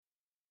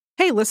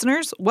Hey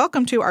listeners,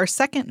 welcome to our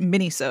second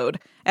mini-sode.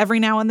 Every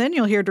now and then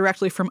you'll hear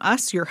directly from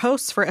us, your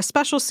hosts, for a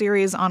special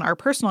series on our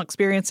personal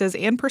experiences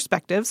and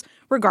perspectives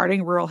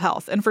regarding rural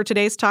health. And for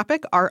today's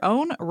topic, our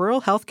own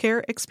rural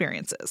healthcare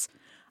experiences.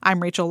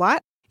 I'm Rachel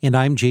Lott. And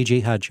I'm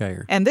JJ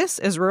Hodgshire. And this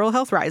is Rural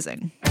Health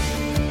Rising.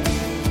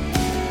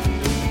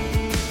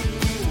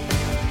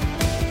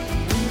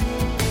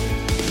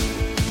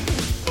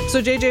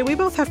 So JJ, we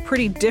both have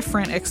pretty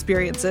different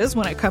experiences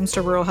when it comes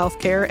to rural health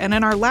care. And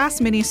in our last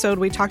mini-sode,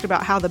 we talked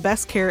about how the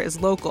best care is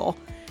local.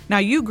 Now,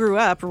 you grew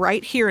up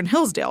right here in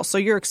Hillsdale, so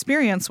your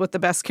experience with the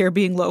best care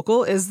being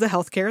local is the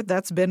health care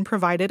that's been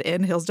provided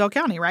in Hillsdale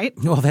County, right?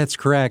 Well, that's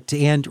correct.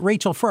 And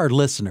Rachel, for our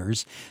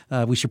listeners,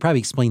 we should probably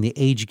explain the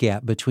age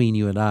gap between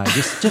you and I,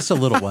 just a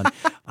little one.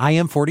 I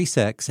am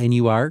 46 and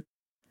you are?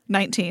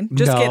 19.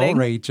 Just kidding.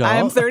 Rachel.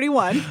 I'm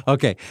 31.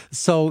 Okay.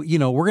 So,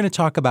 we're going to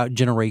talk about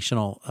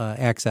generational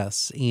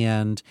access.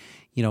 And,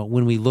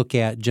 when we look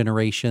at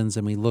generations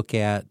and we look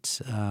at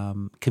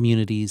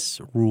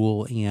communities,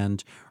 rural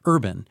and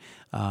urban,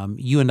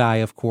 you and I,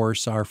 of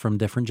course, are from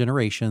different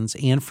generations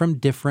and from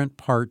different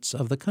parts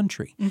of the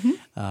country.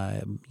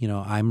 Mm-hmm.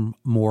 I'm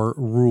more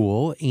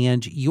rural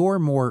and you're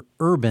more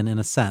urban in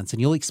a sense.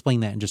 And you'll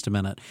explain that in just a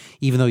minute.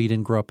 Even though you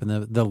didn't grow up in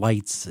the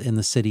lights in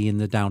the city, in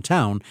the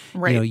downtown,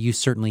 right. You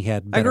certainly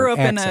had better I grew up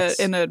access.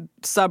 in a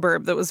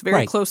suburb that was very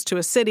right. close to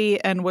a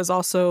city and was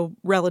also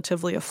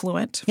relatively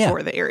affluent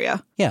for the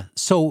area. Yeah.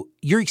 So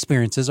your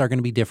experiences are going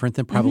to be different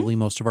than probably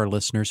most of our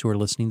listeners who are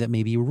listening that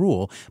may be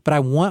rural. But I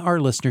want our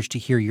listeners to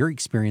hear your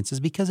experiences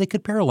because they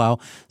could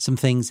parallel some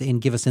things and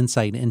give us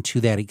insight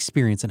into that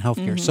experience in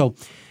healthcare. So,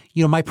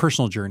 my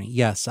personal journey,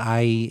 yes,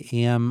 I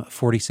am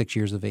 46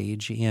 years of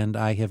age and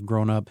I have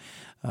grown up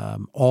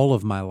all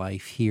of my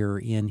life here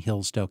in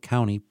Hillsdale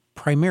County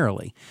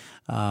primarily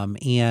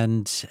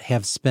and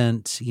have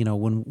spent,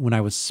 when I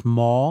was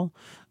small,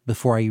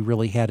 before I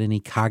really had any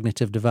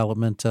cognitive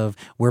development of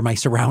where my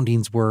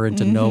surroundings were and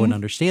to know and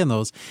understand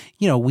those,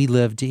 we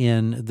lived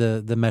in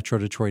the Metro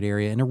Detroit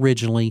area. And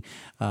originally,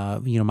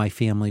 my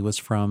family was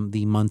from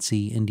the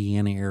Muncie,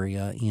 Indiana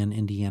area in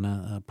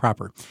Indiana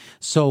proper.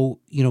 So,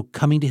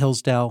 coming to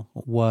Hillsdale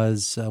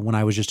was when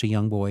I was just a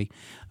young boy.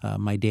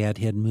 My dad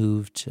had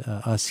moved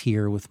us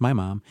here with my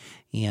mom,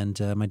 and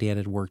my dad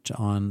had worked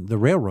on the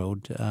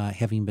railroad,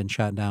 having been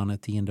shot down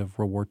at the end of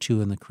World War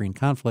II in the Korean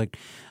conflict.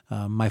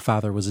 My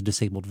father was a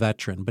disabled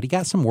veteran, but he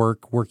got some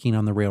work working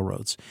on the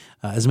railroads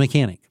as a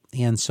mechanic.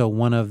 And so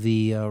one of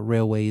the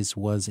railways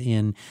was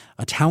in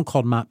a town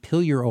called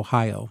Montpelier,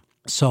 Ohio.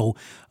 So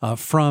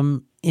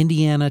from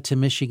Indiana to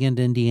Michigan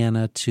to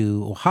Indiana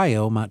to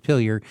Ohio,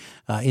 Montpelier,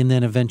 and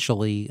then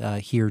eventually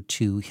here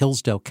to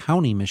Hillsdale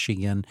County,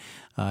 Michigan,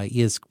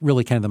 is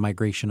really kind of the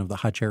migration of the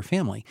Hodgshire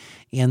family.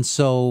 And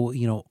so,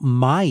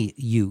 my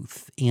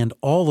youth and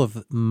all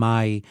of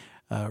my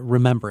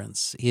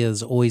remembrance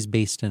is always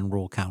based in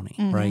rural county,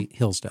 right?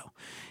 Hillsdale.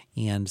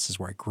 And this is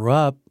where I grew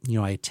up.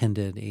 I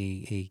attended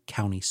a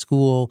county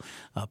school,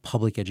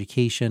 public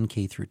education,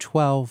 K through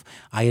 12.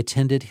 I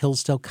attended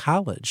Hillsdale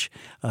College,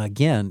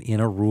 again, in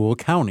a rural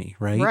county,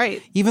 right?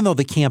 Right. Even though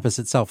the campus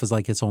itself is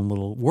like its own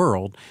little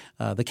world,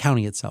 the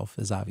county itself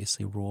is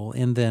obviously rural.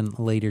 And then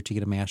later to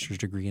get a master's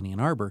degree in Ann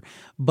Arbor.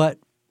 But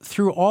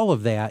through all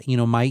of that,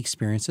 my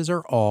experiences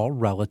are all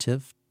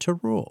relative to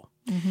rural.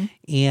 Mm-hmm.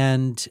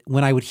 And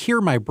when I would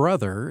hear my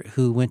brother,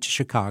 who went to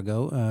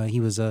Chicago, he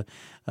was a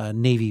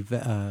Navy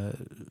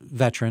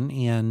veteran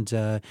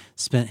and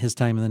spent his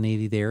time in the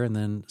Navy there and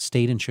then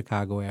stayed in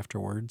Chicago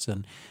afterwards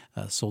and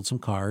sold some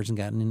cars and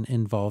gotten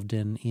involved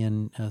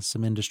in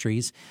some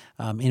industries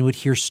and would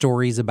hear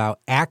stories about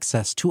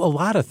access to a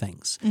lot of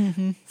things,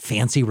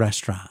 fancy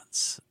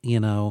restaurants,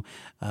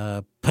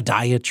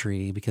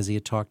 podiatry, because he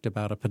had talked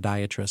about a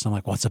podiatrist. I'm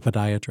like, what's a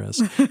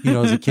podiatrist?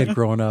 As a kid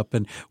growing up,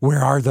 and where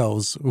are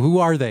those? Who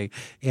are they?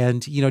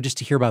 And, just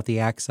to hear about the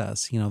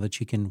access, that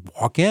you can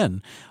walk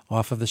in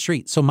off of the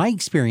street. So my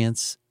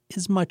experience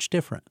is much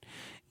different.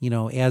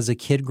 As a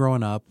kid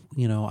growing up,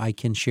 I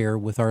can share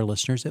with our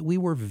listeners that we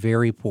were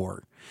very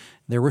poor.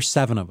 There were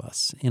 7 of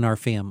us in our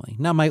family.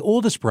 Now, my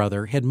oldest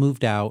brother had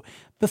moved out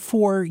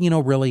before,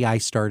 really I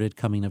started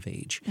coming of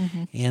age.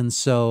 Mm-hmm. And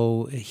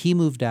so he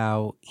moved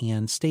out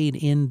and stayed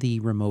in the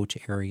remote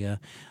area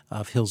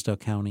of Hillsdale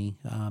County.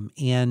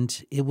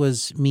 And it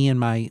was me and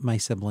my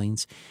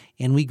siblings.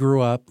 And we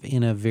grew up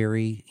in a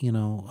very,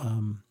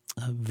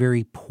 a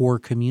very poor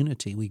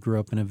community. We grew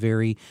up in a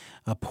very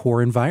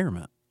poor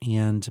environment.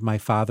 And my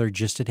father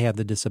just had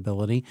the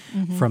disability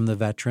from the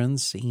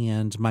veterans,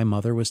 and my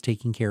mother was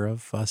taking care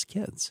of us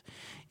kids.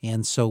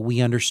 And so we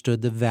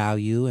understood the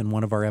value. In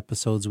one of our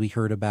episodes, we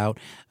heard about,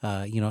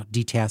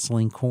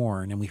 detasseling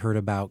corn, and we heard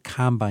about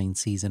combine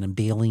season and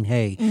baling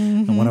hay.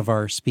 And one of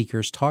our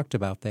speakers talked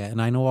about that.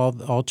 And I know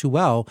all too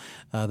well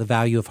the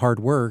value of hard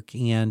work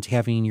and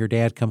having your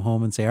dad come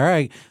home and say, all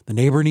right, the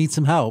neighbor needs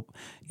some help.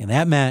 And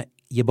that meant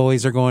you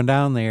boys are going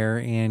down there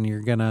and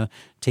you're going to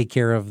take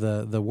care of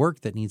the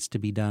work that needs to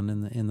be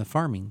done in the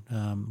farming,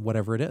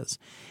 whatever it is.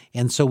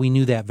 And so we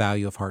knew that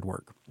value of hard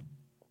work.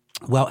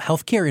 Well,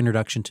 healthcare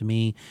introduction to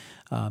me,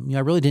 I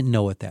really didn't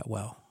know it that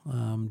well.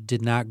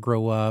 did not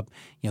grow up,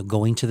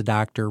 going to the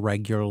doctor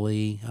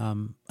regularly.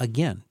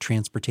 Again,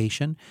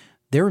 transportation.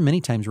 There were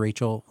many times,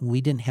 Rachel,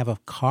 we didn't have a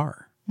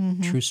car.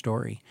 True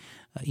story.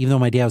 Even though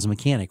my dad was a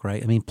mechanic,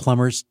 right? I mean,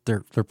 plumbers,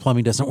 their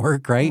plumbing doesn't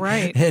work, right?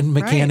 Right. And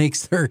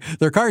mechanics,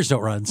 their cars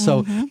don't run.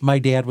 So my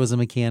dad was a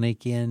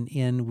mechanic,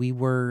 and we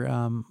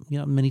were,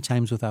 many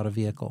times without a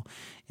vehicle.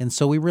 And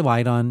so we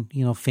relied on,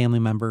 family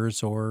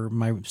members or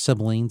my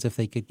siblings, if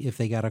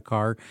they got a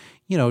car,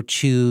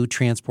 to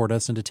transport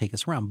us and to take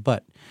us around.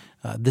 But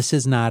this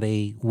is not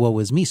a woe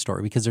is me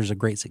story, because there's a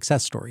great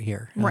success story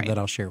here that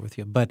I'll share with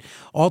you. But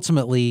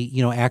ultimately,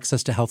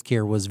 access to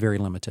healthcare was very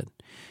limited.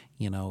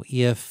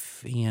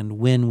 If and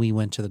when we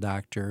went to the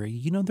doctor,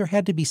 there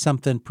had to be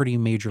something pretty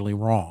majorly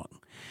wrong.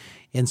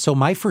 And so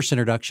my first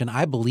introduction,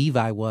 I believe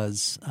I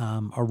was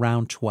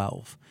around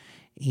 12,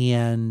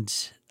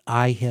 and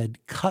I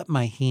had cut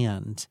my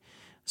hand.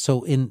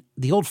 So in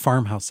the old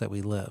farmhouse that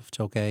we lived,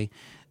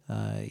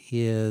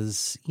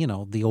 is,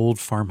 the old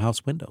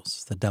farmhouse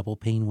windows, the double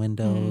pane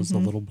windows, the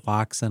little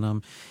blocks in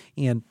them,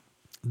 and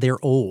they're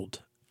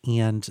old.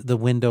 And the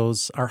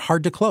windows are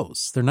hard to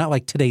close. They're not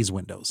like today's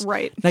windows.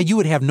 Right. Now, you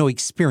would have no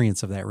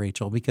experience of that,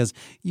 Rachel, because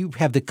you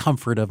have the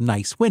comfort of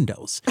nice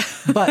windows.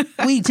 But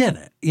we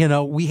didn't.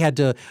 We had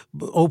to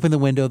open the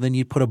window, then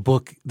you'd put a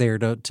book there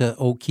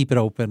to keep it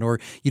open,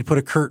 or you'd put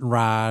a curtain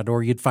rod,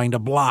 or you'd find a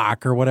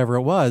block or whatever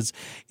it was,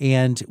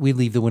 and we'd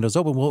leave the windows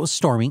open. Well, it was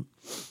storming,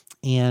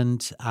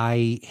 and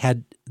I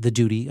had the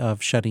duty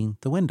of shutting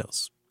the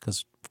windows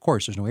because, of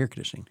course, there's no air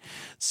conditioning.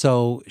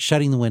 So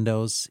shutting the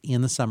windows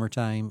in the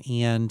summertime,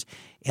 and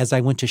as I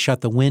went to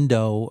shut the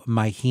window,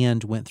 my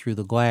hand went through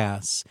the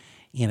glass,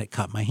 and it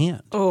cut my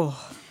hand. Oh.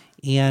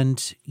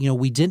 And,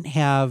 we didn't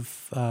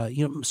have,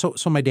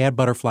 so my dad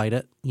butterflied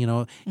it.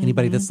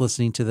 Anybody that's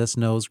listening to this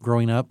knows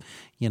growing up,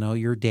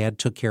 your dad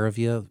took care of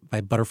you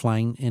by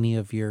butterflying any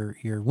of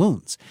your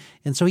wounds.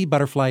 And so he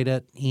butterflied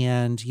it,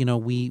 and,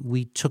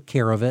 we took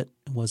care of it.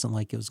 It wasn't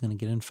like it was going to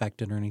get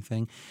infected or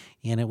anything.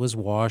 And it was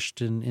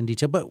washed in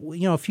detail. But,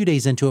 a few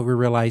days into it, we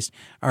realized,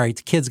 all right,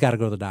 the kid's got to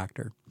go to the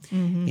doctor.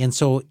 And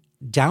so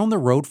down the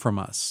road from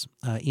us,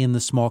 in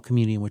the small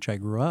community in which I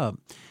grew up,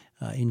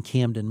 in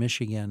Camden,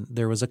 Michigan,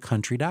 there was a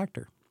country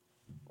doctor.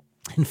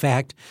 In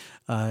fact,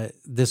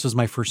 this was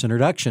my first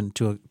introduction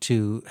to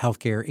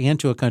healthcare and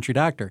to a country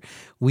doctor.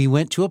 We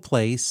went to a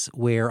place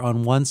where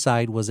on one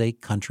side was a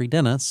country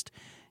dentist,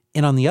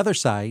 and on the other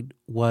side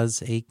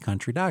was a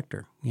country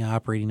doctor,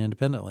 operating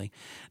independently.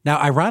 Now,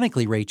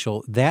 ironically,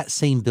 Rachel, that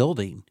same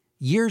building,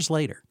 years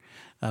later,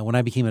 when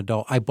I became an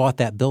adult, I bought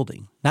that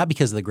building, not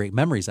because of the great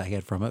memories I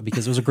had from it,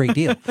 because it was a great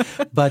deal,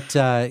 but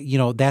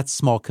that's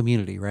small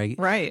community, right?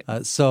 Right.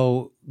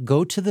 So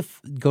go to the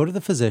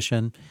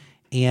physician,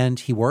 and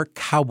he wore a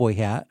cowboy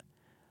hat,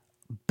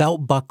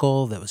 belt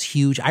buckle that was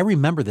huge. I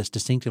remember this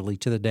distinctively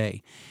to the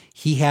day.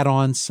 He had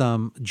on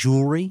some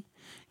jewelry.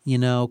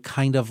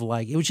 Kind of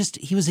like he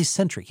was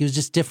eccentric. He was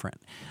just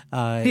different.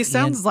 He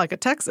sounds like a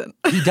Texan.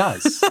 He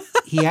does.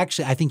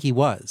 I think he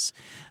was.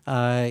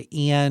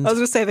 And I was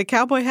going to say the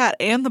cowboy hat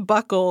and the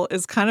buckle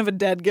is kind of a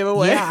dead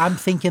giveaway. Yeah, I'm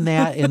thinking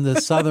that in the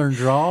southern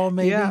drawl,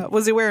 maybe. Yeah.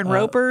 Was he wearing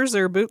ropers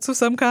or boots of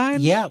some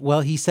kind? Yeah. Well,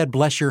 he said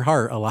 "bless your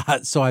heart" a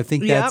lot, so I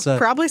think that's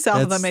probably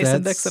south of the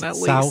Mason-Dixon at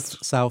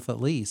least. South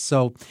at least.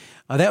 So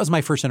that was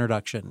my first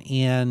introduction,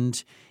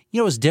 and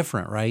it was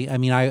different, right? I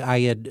mean, I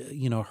had,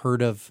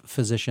 heard of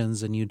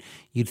physicians, and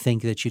you'd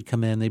think that you'd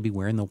come in, they'd be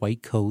wearing the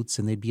white coats,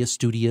 and they'd be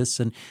studious,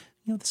 and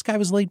this guy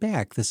was laid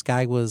back. This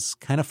guy was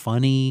kind of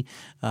funny,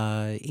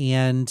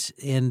 and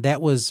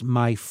that was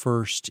my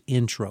first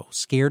intro.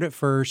 Scared at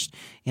first,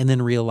 and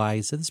then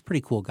realized that this is a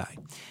pretty cool guy,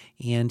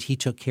 and he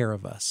took care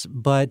of us.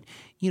 But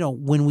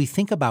when we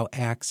think about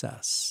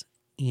access,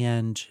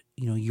 and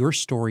your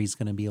story is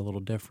going to be a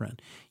little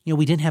different.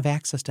 We didn't have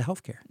access to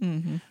healthcare.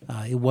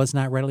 It was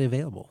not readily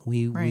available.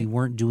 We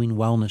weren't doing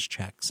wellness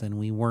checks, and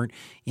we weren't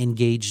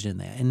engaged in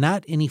that. And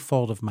not any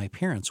fault of my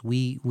parents.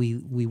 We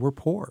were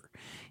poor,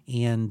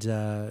 and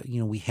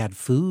we had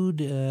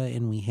food,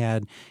 and we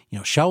had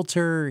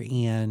shelter.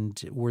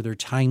 And were there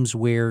times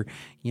where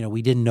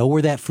we didn't know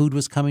where that food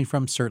was coming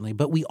from? Certainly,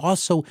 but we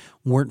also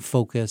weren't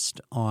focused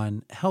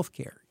on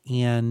healthcare.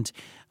 And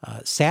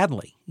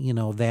sadly,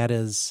 that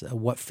is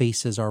what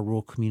faces our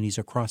rural communities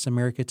across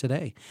America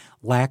today.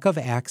 Lack of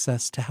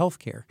access to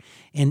healthcare.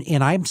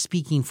 And I'm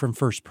speaking from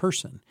first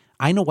person.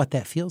 I know what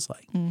that feels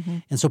like.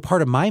 And so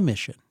part of my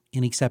mission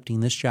in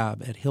accepting this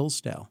job at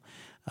Hillsdale,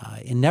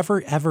 and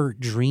never ever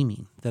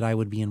dreaming that I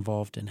would be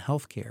involved in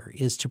healthcare,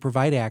 is to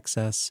provide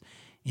access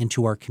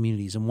into our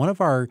communities. And one of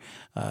our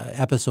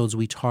episodes,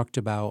 we talked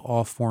about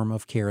all form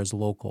of care as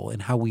local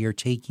and how we are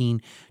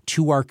taking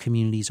to our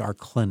communities our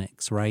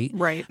clinics, right?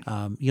 Right.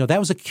 That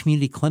was a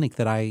community clinic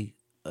that I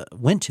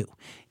went to.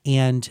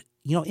 And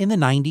in the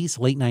 90s,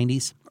 late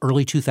 90s,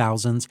 early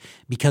 2000s,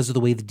 because of the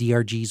way the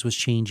DRGs was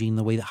changing,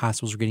 the way that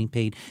hospitals were getting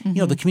paid,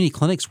 the community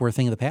clinics were a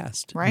thing of the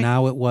past. Right.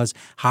 Now it was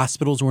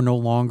hospitals were no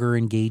longer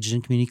engaged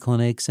in community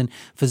clinics, and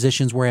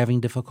physicians were having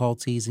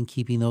difficulties in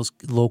keeping those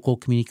local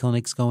community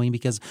clinics going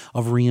because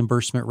of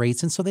reimbursement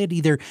rates. And so they'd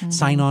either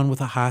sign on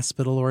with a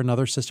hospital or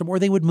another system, or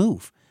they would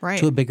move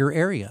to a bigger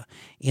area.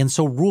 And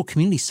so rural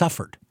communities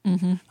suffered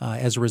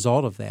as a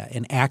result of that.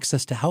 And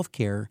access to health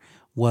care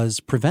was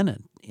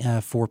prevented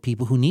for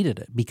people who needed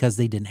it because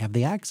they didn't have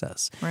the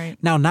access. Right.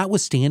 Now,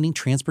 notwithstanding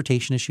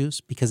transportation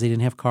issues because they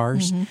didn't have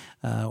cars,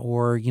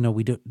 or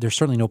there's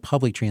certainly no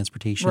public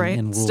transportation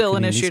in rural Still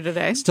communities. an issue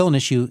today. Still an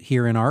issue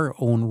here in our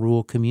own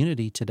rural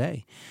community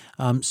today.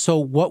 So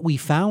what we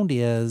found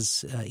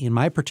is, in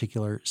my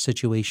particular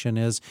situation,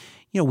 is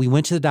we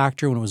went to the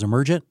doctor when it was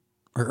emergent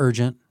or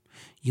urgent.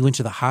 You went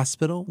to the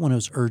hospital when it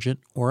was urgent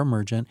or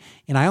emergent,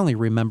 and I only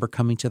remember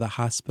coming to the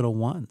hospital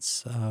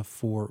once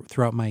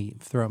throughout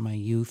my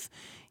youth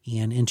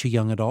and into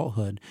young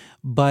adulthood.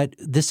 But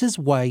this is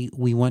why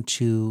we want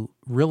to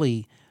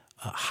really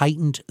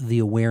heightened the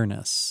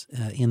awareness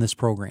in this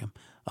program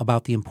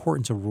about the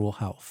importance of rural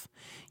health.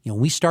 When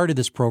we started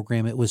this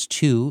program, it was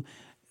to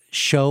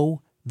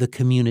show the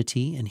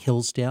community in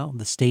Hillsdale,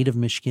 the state of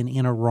Michigan,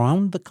 and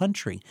around the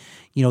country,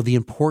 the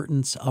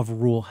importance of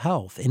rural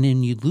health. And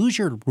then you lose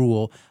your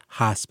rural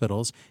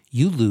hospitals,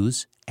 you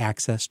lose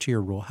access to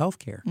your rural health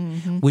care,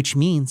 which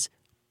means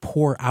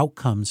poor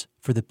outcomes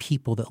for the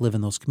people that live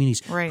in those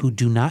communities who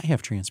do not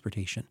have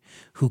transportation,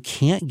 who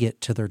can't get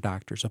to their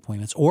doctor's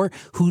appointments, or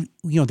who,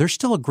 there's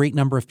still a great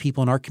number of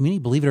people in our community,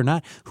 believe it or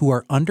not, who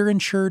are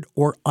underinsured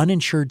or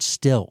uninsured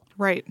still.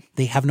 Right.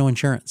 They have no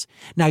insurance.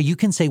 Now, you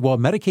can say, well,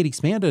 Medicaid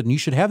expanded and you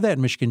should have that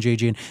in Michigan,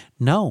 JJ. And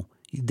no,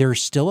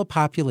 there's still a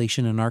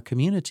population in our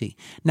community.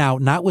 Now,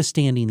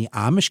 notwithstanding the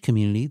Amish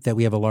community that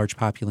we have a large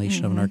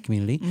population of in our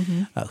community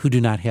who do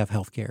not have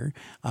health care,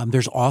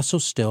 there's also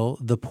still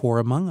the poor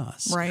among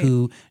us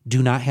who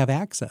do not have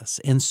access.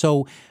 And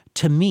so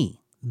to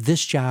me,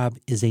 this job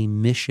is a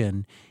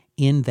mission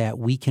in that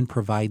we can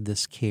provide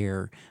this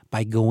care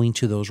by going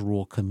to those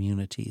rural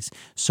communities.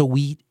 So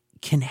we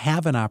can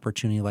have an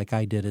opportunity like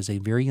I did as a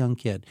very young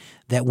kid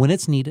that when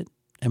it's needed,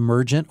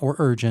 emergent or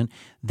urgent,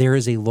 there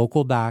is a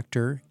local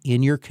doctor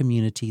in your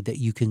community that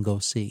you can go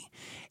see.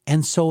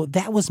 And so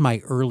that was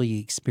my early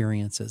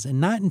experiences. And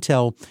not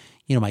until,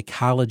 my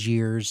college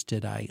years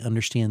did I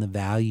understand the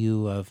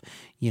value of,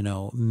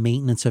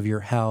 maintenance of your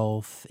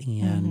health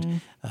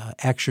and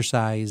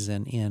exercise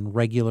and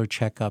regular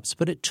checkups.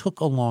 But it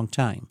took a long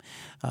time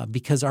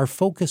because our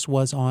focus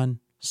was on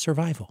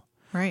survival.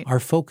 Right. Our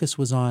focus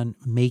was on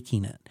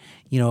making it.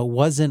 It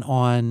wasn't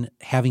on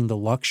having the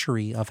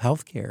luxury of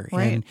healthcare.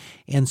 Right.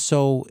 And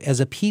so as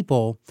a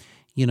people,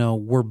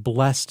 we're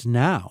blessed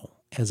now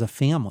as a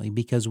family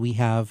because we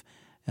have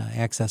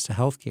access to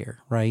healthcare,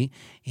 right?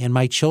 And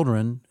my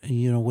children,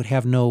 would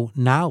have no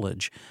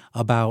knowledge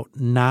about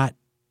not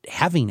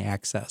having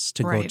access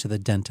to go to the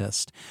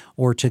dentist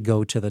or to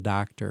go to the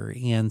doctor.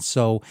 And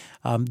so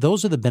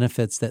those are the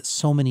benefits that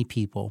so many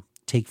people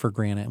take for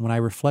granted. When I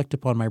reflect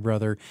upon my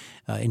brother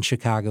in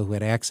Chicago who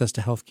had access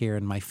to health care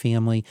and my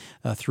family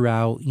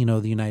throughout,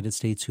 the United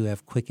States who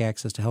have quick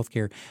access to health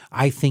care,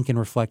 I think and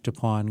reflect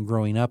upon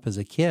growing up as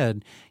a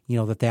kid,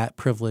 that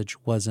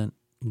privilege wasn't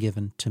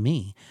given to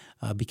me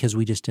because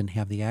we just didn't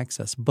have the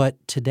access. But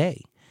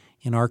today,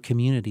 in our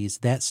communities,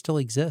 that still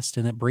exists,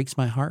 and it breaks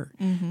my heart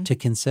to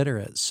consider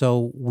it.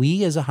 So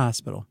we as a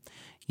hospital,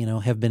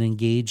 have been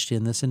engaged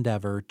in this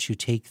endeavor to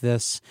take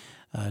this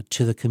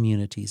to the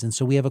communities. And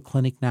so we have a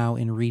clinic now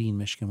in Reading,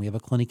 Michigan. We have a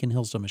clinic in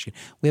Hillsdale, Michigan.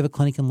 We have a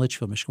clinic in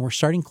Litchfield, Michigan. We're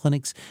starting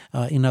clinics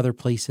in other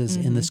places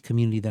in this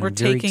community that are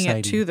very exciting. We're taking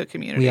it to the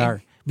community. We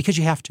are, because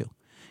you have to.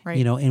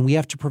 Right. And we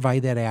have to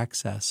provide that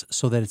access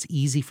so that it's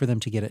easy for them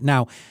to get it.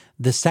 Now,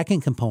 the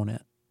second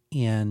component,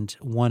 and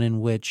one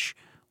in which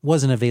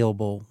wasn't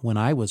available when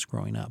I was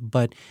growing up,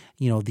 but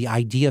the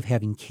idea of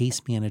having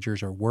case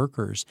managers or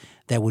workers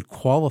that would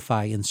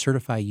qualify and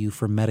certify you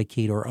for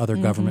Medicaid or other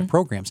government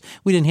programs.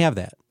 We didn't have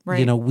that.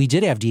 Right. We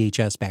did have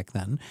DHS back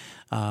then,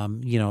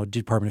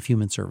 Department of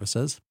Human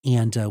Services,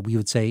 and we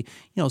would say,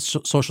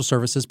 social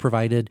services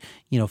provided,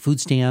 food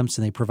stamps,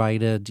 and they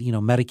provided,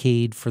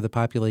 Medicaid for the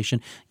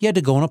population. You had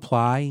to go and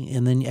apply,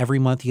 and then every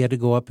month you had to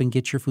go up and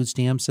get your food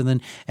stamps, and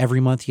then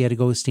every month you had to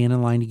go stand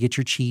in line to get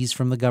your cheese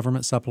from the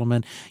government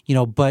supplement.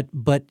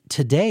 But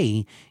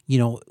today,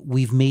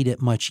 we've made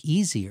it much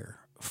easier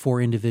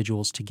for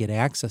individuals to get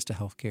access to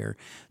health care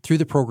through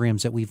the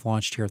programs that we've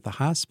launched here at the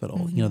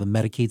hospital. The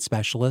Medicaid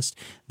specialist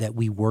that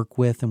we work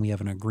with, and we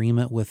have an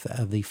agreement with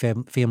the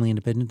Family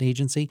Independent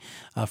Agency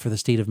for the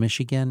state of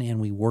Michigan,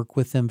 and we work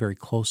with them very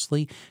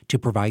closely to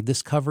provide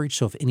this coverage.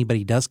 So if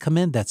anybody does come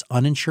in that's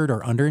uninsured or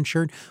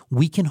underinsured,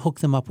 we can hook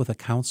them up with a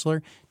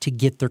counselor to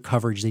get their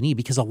coverage they need.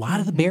 Because a lot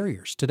of the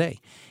barriers today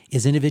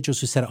is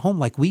individuals who sit at home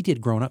like we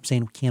did growing up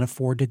saying, can't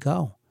afford to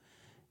go.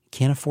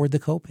 Can't afford the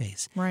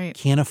copays. Right.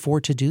 Can't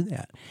afford to do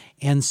that.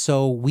 And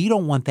so we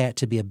don't want that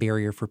to be a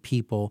barrier for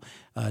people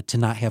to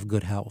not have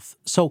good health.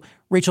 So,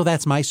 Rachel,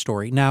 that's my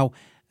story. Now,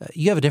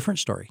 You have a different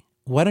story.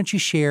 Why don't you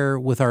share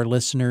with our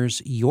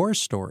listeners your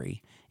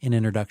story in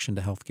Introduction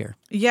to Healthcare?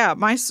 Yeah,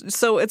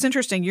 so it's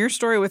interesting. Your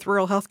story with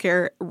rural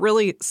healthcare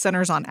really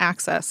centers on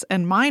access,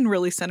 and mine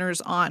really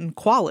centers on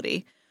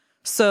quality.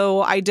 So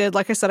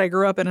like I said, I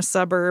grew up in a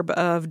suburb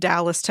of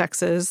Dallas,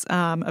 Texas,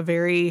 a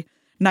very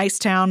nice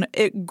town.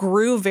 It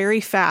grew very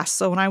fast.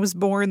 So when I was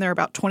born, there were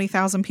about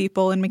 20,000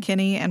 people in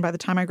McKinney, and by the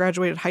time I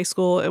graduated high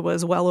school, it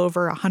was well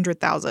over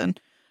 100,000.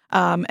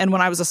 And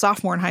when I was a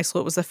sophomore in high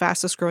school, it was the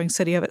fastest growing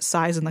city of its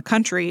size in the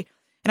country.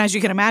 And as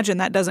you can imagine,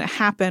 that doesn't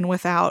happen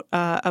without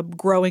a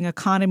growing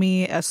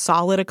economy, a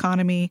solid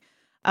economy.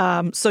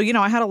 So,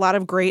 I had a lot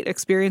of great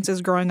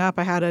experiences growing up.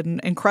 I had an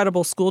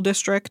incredible school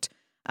district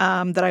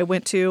that I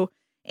went to.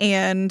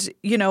 And,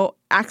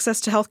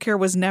 access to healthcare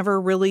was never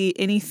really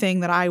anything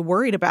that I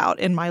worried about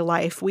in my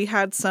life. We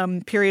had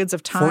some periods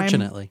of time.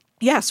 Fortunately.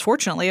 Yes,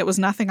 fortunately. It was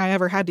nothing I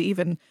ever had to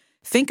even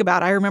think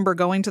about. I remember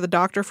going to the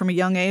doctor from a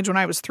young age. When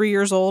I was 3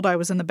 years old, I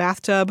was in the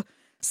bathtub,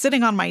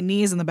 sitting on my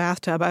knees in the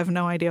bathtub. I have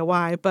no idea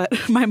why, but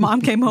my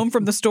mom came home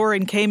from the store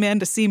and came in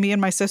to see me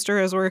and my sister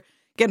as we're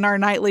getting our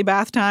nightly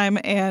bath time.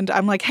 And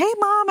I'm like, "Hey,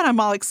 Mom," and I'm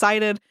all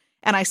excited.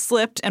 And I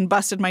slipped and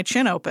busted my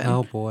chin open.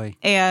 Oh, boy.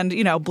 And,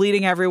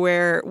 bleeding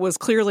everywhere was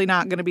clearly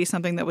not going to be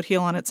something that would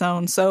heal on its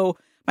own. So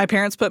my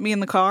parents put me in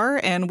the car,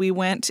 and we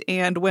went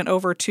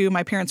over to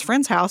my parents'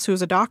 friend's house, who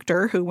was a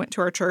doctor who went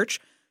to our church,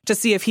 to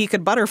see if he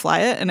could butterfly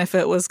it and if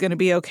it was going to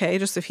be okay,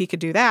 just if he could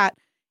do that.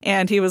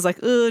 And he was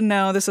like,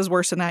 "No, this is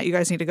worse than that. You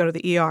guys need to go to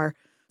the ER."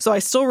 So I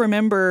still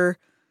remember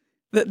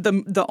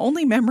the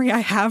only memory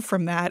I have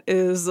from that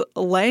is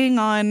laying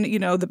on,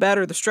 the bed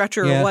or the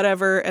stretcher or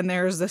whatever, and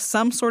there's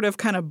some sort of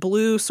kind of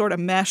blue sort of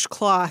mesh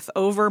cloth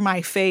over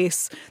my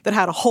face that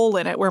had a hole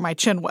in it where my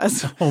chin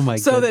was. Oh, my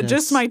So goodness. that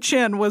just my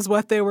chin was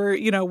what they were,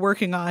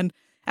 working on.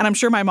 And I'm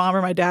sure my mom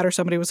or my dad or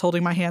somebody was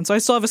holding my hand. So I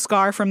still have a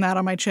scar from that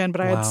on my chin, but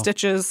I had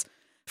stitches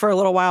for a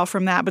little while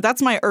from that. But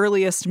that's my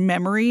earliest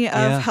memory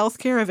of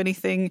healthcare, of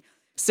anything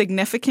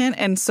significant.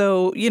 And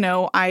so,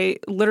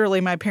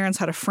 my parents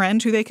had a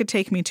friend who they could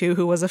take me to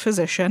who was a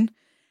physician.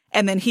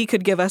 And then he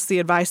could give us the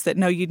advice that,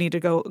 no, you need to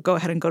go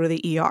ahead and go to the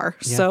ER.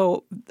 Yeah.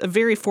 So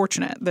very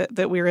fortunate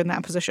that we were in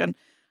that position.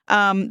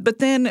 But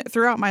then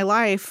throughout my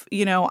life,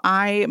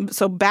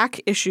 so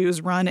back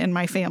issues run in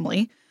my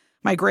family.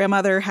 My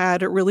grandmother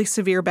had really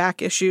severe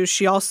back issues.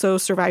 She also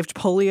survived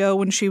polio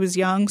when she was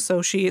young.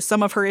 So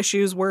some of her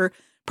issues were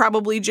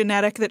probably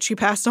genetic that she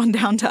passed on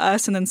down to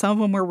us. And then some of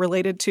them were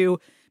related to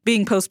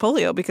being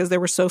post-polio because there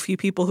were so few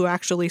people who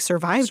actually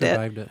survived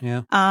it.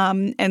 Yeah.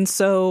 And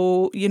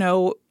so,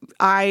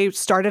 I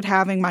started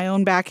having my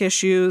own back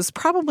issues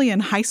probably in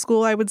high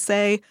school, I would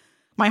say.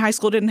 My high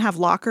school didn't have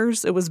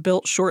lockers. It was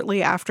built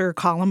shortly after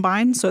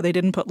Columbine, so they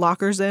didn't put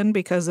lockers in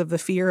because of the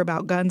fear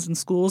about guns in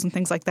schools and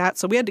things like that.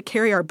 So we had to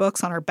carry our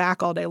books on our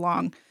back all day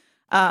long.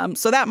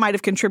 So that might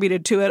have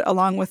contributed to it,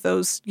 along with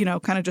those,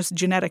 kind of just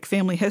genetic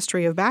family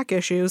history of back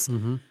issues.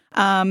 Mm-hmm.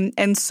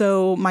 And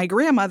so my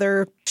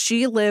grandmother,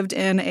 she lived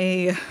in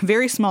a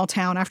very small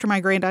town. After my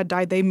granddad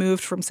died, she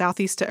moved from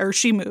Southeast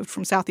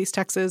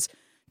Texas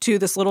to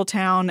this little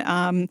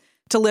town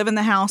to live in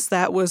the house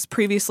that was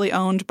previously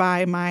owned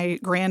by my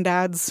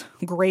granddad's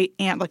great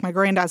aunt. Like my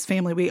granddad's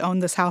family, we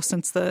owned this house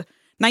since the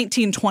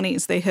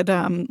 1920s. They had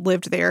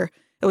lived there.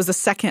 It was the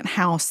second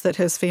house that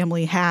his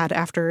family had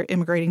after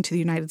immigrating to the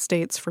United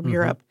States from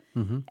Europe.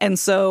 Mm-hmm. And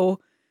so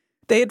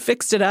they had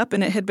fixed it up,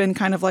 and it had been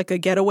kind of like a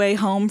getaway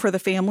home for the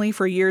family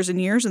for years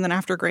and years. And then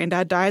after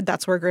Granddad died,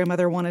 that's where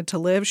grandmother wanted to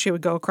live. She would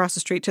go across the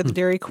street to the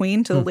Dairy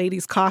Queen, to the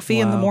ladies' coffee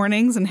in the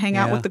mornings and hang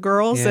out with the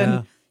girls.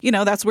 Yeah.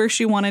 And, that's where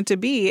she wanted to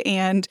be.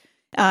 And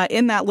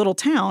in that little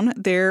town,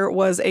 there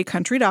was a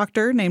country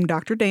doctor named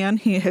Dr. Dan.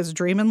 His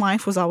dream in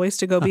life was always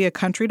to go be a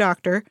country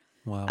doctor.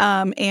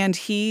 Wow. And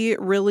he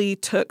really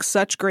took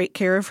such great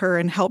care of her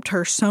and helped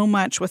her so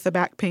much with the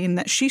back pain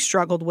that she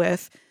struggled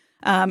with.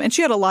 And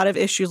she had a lot of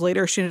issues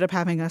later. She ended up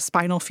having a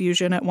spinal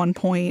fusion at one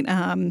point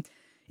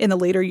in the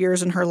later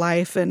years in her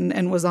life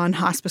and was on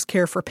hospice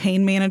care for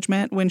pain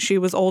management when she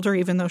was older,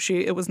 even though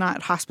it was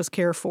not hospice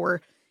care for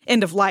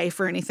end of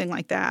life or anything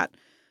like that.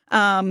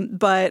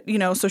 But,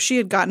 so she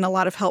had gotten a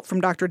lot of help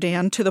from Dr.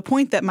 Dan to the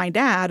point that my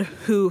dad,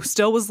 who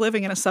still was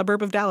living in a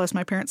suburb of Dallas,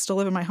 my parents still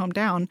live in my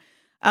hometown,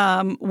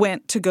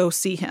 went to go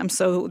see him.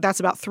 So that's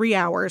about 3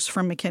 hours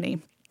from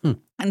McKinney.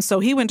 And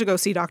so he went to go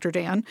see Dr.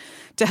 Dan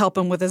to help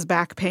him with his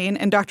back pain.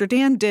 And Dr.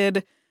 Dan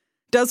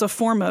does a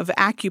form of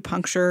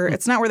acupuncture.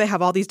 It's not where they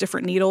have all these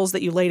different needles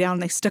that you lay down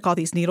and they stick all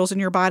these needles in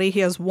your body.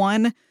 He has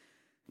one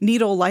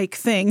needle-like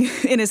thing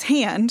in his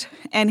hand,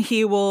 and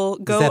he will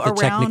go around. Is that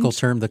the technical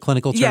term, the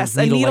clinical term? Yes,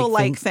 a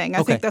needle-like thing.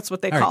 I think that's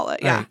what they call it.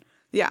 Yeah. Right.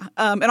 Yeah.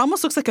 It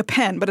almost looks like a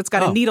pen, but it's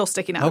got a needle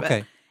sticking out of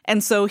it.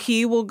 And so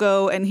he will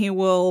go and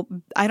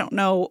I don't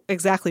know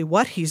exactly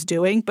what he's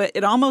doing, but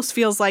it almost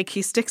feels like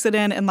he sticks it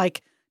in and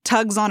like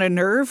tugs on a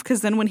nerve,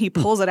 because then when he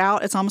pulls it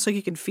out, it's almost like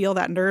you can feel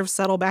that nerve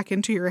settle back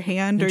into your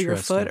hand or your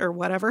foot or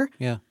whatever.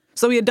 Yeah.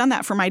 So he had done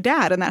that for my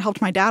dad, and that helped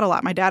my dad a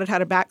lot. My dad had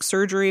had a back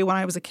surgery when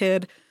I was a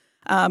kid.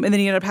 And then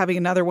he ended up having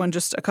another one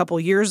just a couple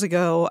years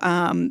ago.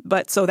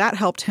 But so that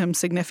helped him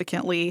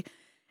significantly.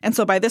 And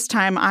so by this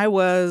time I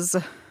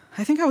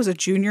think I was a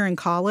junior in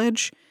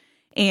college,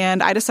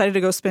 and I decided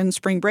to go spend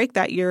spring break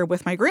that year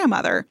with my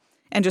grandmother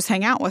and just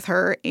hang out with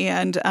her.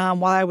 And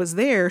while I was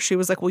there, she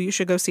was like, well, you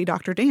should go see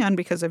Dr. Dan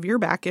because of your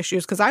back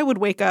issues. Because I would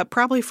wake up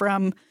probably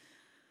from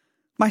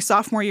my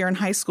sophomore year in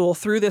high school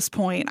through this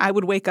point, I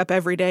would wake up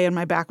every day and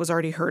my back was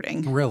already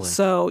hurting. Really?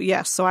 So,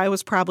 yes. So I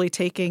was probably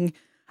taking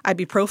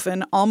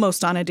ibuprofen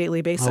almost on a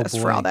daily basis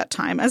for all that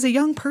time. As a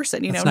young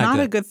person, That's not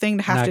good. a good thing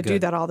to have Not to do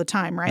good. that all the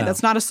time, right? No.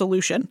 That's not a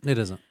solution. It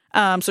isn't.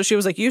 So she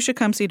was like, you should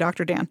come see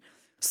Dr. Dan.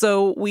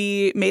 So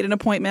we made an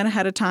appointment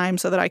ahead of time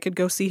so that I could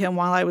go see him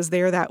while I was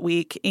there that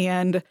week.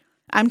 And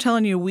I'm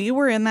telling you, we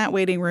were in that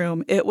waiting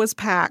room. It was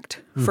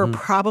packed for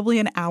probably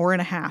an hour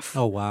and a half.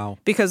 Oh, wow.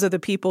 Because of the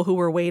people who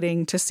were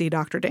waiting to see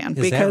Dr. Dan. Is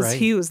that because right?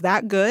 he was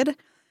that good.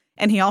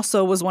 And he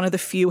also was one of the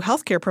few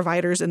healthcare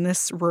providers in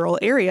this rural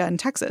area in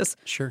Texas.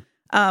 Sure.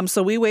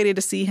 So we waited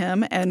to see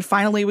him, and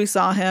finally we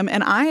saw him.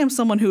 And I am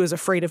someone who is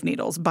afraid of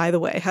needles, by the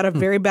way. Had a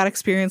very bad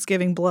experience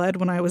giving blood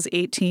when I was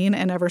 18,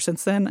 and ever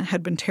since then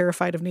had been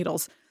terrified of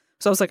needles.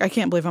 So I was like, I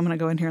can't believe I'm going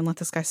to go in here and let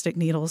this guy stick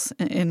needles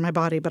in my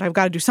body, but I've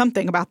got to do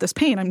something about this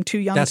pain. I'm too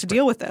young to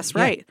deal with this.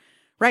 Yeah.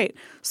 Right.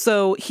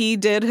 So he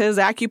did his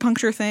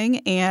acupuncture thing,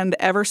 and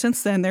ever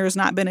since then, there has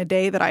not been a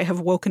day that I have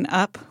woken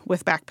up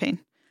with back pain.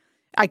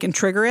 I can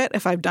trigger it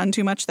if I've done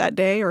too much that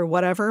day or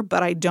whatever,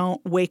 but I don't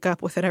wake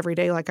up with it every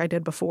day like I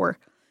did before.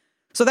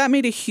 So that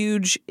made a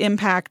huge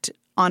impact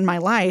on my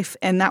life,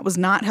 and that was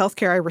not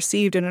healthcare I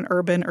received in an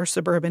urban or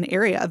suburban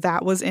area.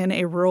 That was in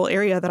a rural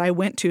area that I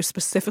went to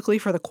specifically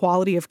for the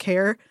quality of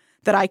care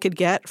that I could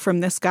get from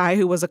this guy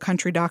who was a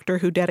country doctor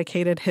who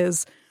dedicated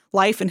his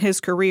life and his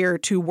career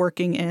to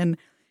working in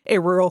a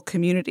rural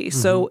community.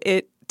 So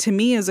it, to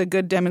me, is a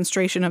good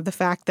demonstration of the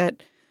fact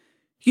that,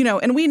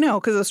 and we know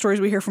because of the stories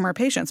we hear from our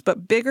patients,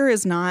 but bigger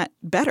is not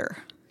better.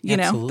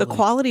 The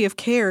quality of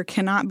care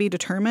cannot be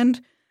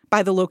determined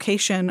by the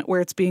location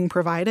where it's being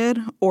provided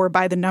or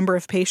by the number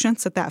of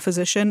patients that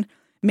physician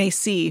may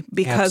see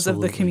because of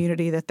the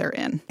community that they're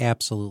in.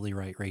 Absolutely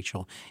right,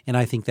 Rachel. And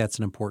I think that's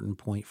an important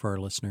point for our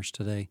listeners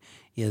today,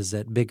 is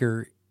that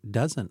bigger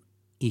doesn't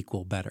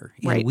equal better.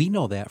 And Right. we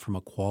know that from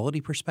a quality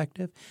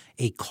perspective,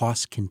 a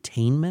cost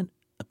containment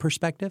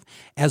perspective,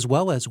 as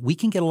well as we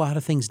can get a lot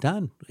of things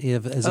done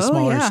as a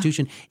smaller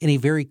institution in a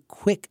very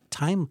quick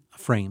time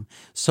frame.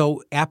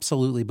 So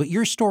absolutely. But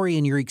your story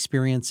and your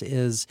experience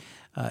is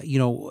a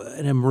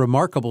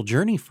remarkable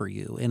journey for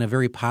you and a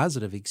very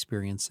positive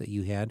experience that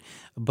you had.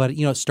 But,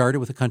 it started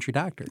with a country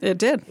doctor. It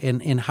did.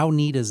 And how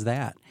neat is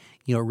that?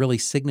 It really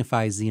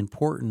signifies the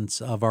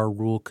importance of our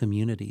rural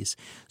communities.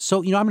 So,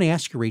 I'm going to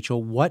ask you,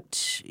 Rachel,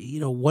 what do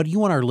you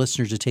want our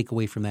listeners to take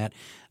away from that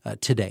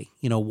today?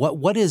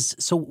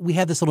 So we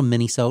have this little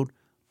mini-sode,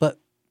 but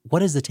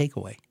what is the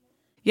takeaway?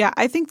 Yeah,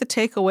 I think the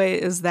takeaway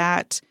is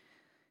that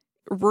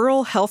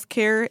rural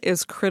healthcare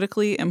is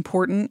critically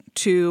important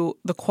to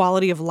the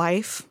quality of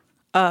life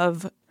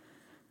of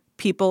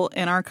people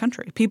in our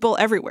country, people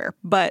everywhere,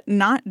 but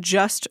not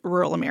just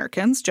rural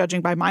Americans,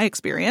 judging by my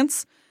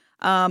experience.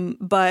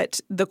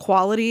 But the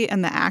quality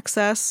and the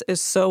access is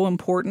so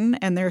important,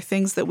 and there are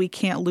things that we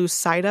can't lose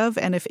sight of.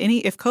 And if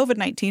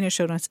COVID-19 has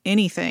shown us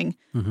anything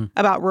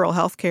about rural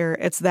healthcare,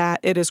 it's that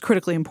it is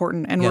critically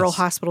important, and rural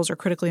hospitals are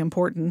critically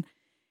important.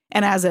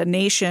 And as a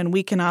nation,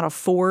 we cannot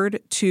afford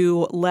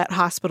to let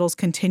hospitals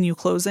continue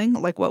closing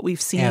like what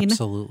we've seen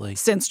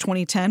since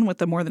 2010 with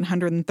the more than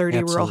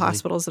 130 rural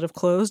hospitals that have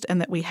closed,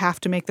 and that we have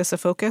to make this a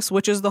focus,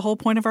 which is the whole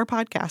point of our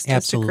podcast,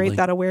 is to create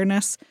that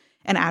awareness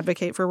and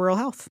advocate for rural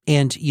health.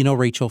 And,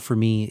 Rachel, for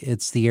me,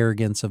 it's the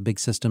arrogance of big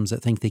systems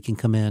that think they can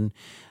come in,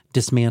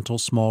 dismantle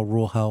small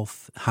rural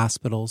health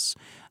hospitals,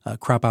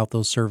 crop out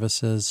those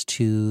services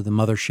to the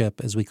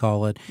mothership, as we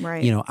call it,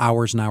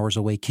 hours and hours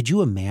away. Could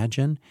you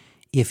imagine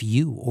if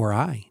you or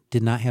I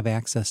did not have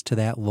access to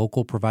that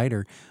local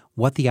provider,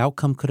 what the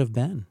outcome could have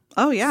been?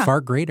 Oh, yeah.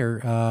 Far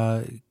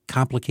greater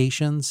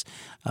complications,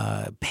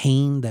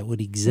 pain that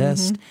would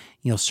exist.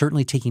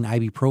 Certainly taking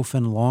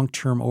ibuprofen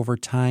long-term over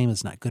time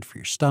is not good for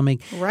your stomach.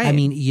 Right. I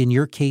mean, in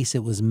your case,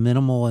 it was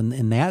minimal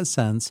in that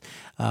sense.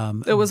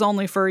 It was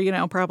only for,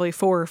 probably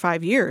 4 or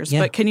 5 years.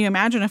 Yeah. But can you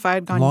imagine if I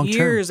had gone Long-term.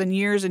 years and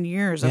years and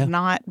years of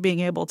not being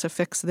able to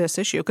fix this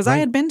issue? Because I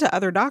had been to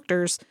other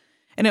doctors,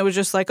 and it was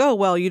just like, oh,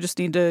 well, you just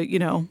need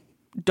to,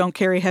 don't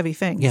carry heavy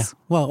things. Yeah.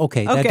 Well,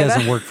 okay. That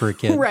doesn't work for a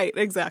kid. Right.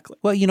 Exactly.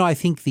 Well, I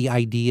think the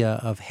idea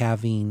of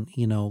having,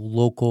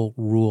 local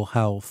rural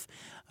health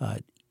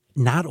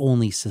not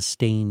only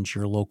sustains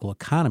your local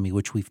economy,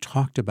 which we've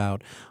talked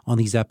about on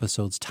these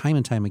episodes time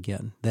and time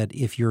again, that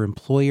if your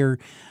employer,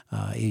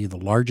 you're the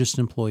largest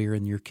employer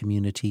in your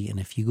community, and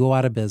if you go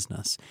out of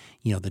business,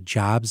 the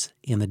jobs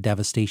and the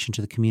devastation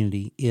to the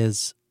community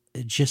is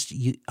just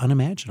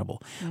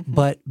unimaginable.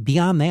 But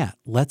beyond that,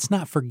 let's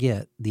not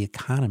forget the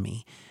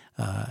economy.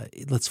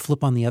 Let's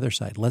flip on the other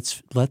side.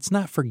 Let's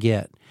not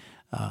forget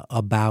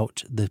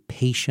about the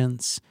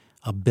patients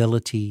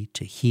ability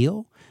to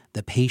heal,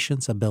 the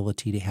patient's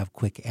ability to have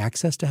quick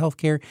access to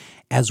healthcare,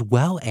 as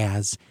well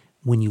as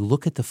when you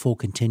look at the full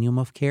continuum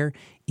of care,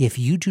 if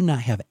you do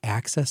not have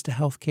access to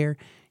healthcare,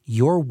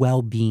 your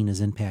well-being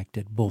is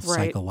impacted both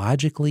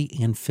psychologically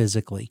and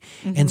physically.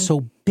 And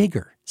so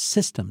bigger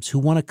systems who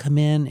want to come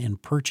in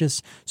and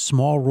purchase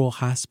small rural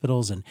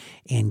hospitals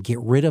and get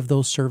rid of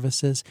those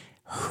services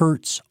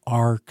hurts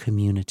our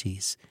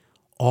communities.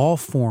 All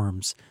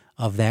forms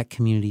of that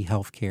community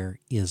healthcare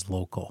is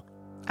local.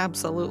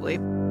 Absolutely.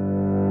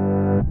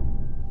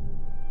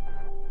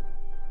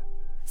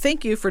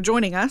 Thank you for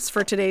joining us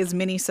for today's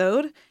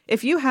mini-sode.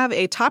 If you have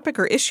a topic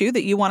or issue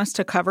that you want us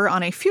to cover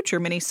on a future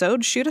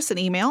mini-sode, shoot us an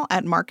email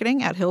at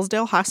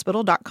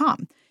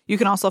marketing@hillsdalehospital.com. You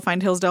can also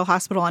find Hillsdale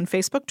Hospital on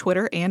Facebook,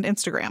 Twitter, and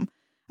Instagram.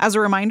 As a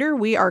reminder,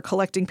 we are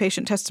collecting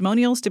patient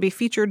testimonials to be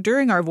featured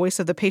during our Voice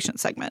of the Patient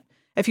segment.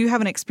 If you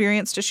have an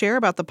experience to share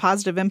about the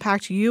positive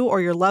impact you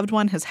or your loved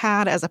one has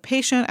had as a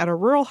patient at a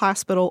rural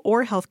hospital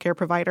or healthcare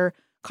provider,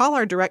 call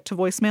our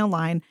direct-to-voicemail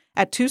line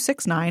at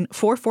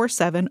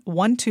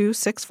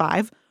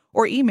 269-447-1265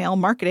 or email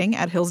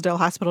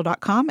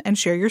marketing@hillsdalehospital.com and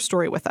share your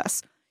story with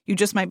us. You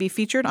just might be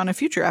featured on a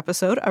future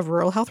episode of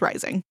Rural Health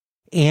Rising.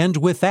 And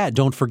with that,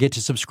 don't forget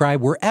to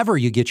subscribe wherever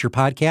you get your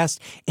podcast.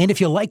 And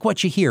if you like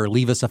what you hear,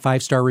 leave us a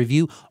 5-star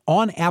review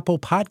on Apple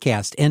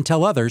Podcast and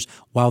tell others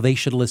why they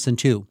should listen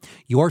too.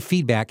 Your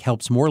feedback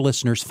helps more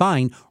listeners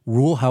find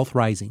Rural Health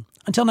Rising.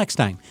 Until next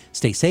time,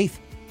 stay safe,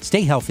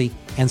 stay healthy,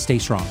 and stay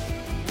strong.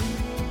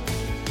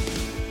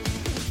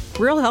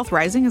 Rural Health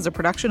Rising is a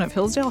production of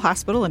Hillsdale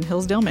Hospital in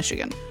Hillsdale,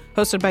 Michigan,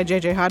 hosted by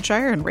J.J.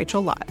 Hodshire and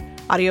Rachel Lott.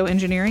 Audio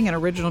engineering and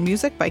original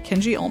music by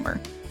Kenji Ulmer.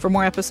 For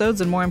more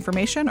episodes and more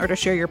information, or to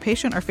share your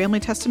patient or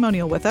family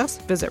testimonial with us,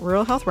 visit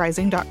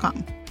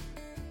ruralhealthrising.com.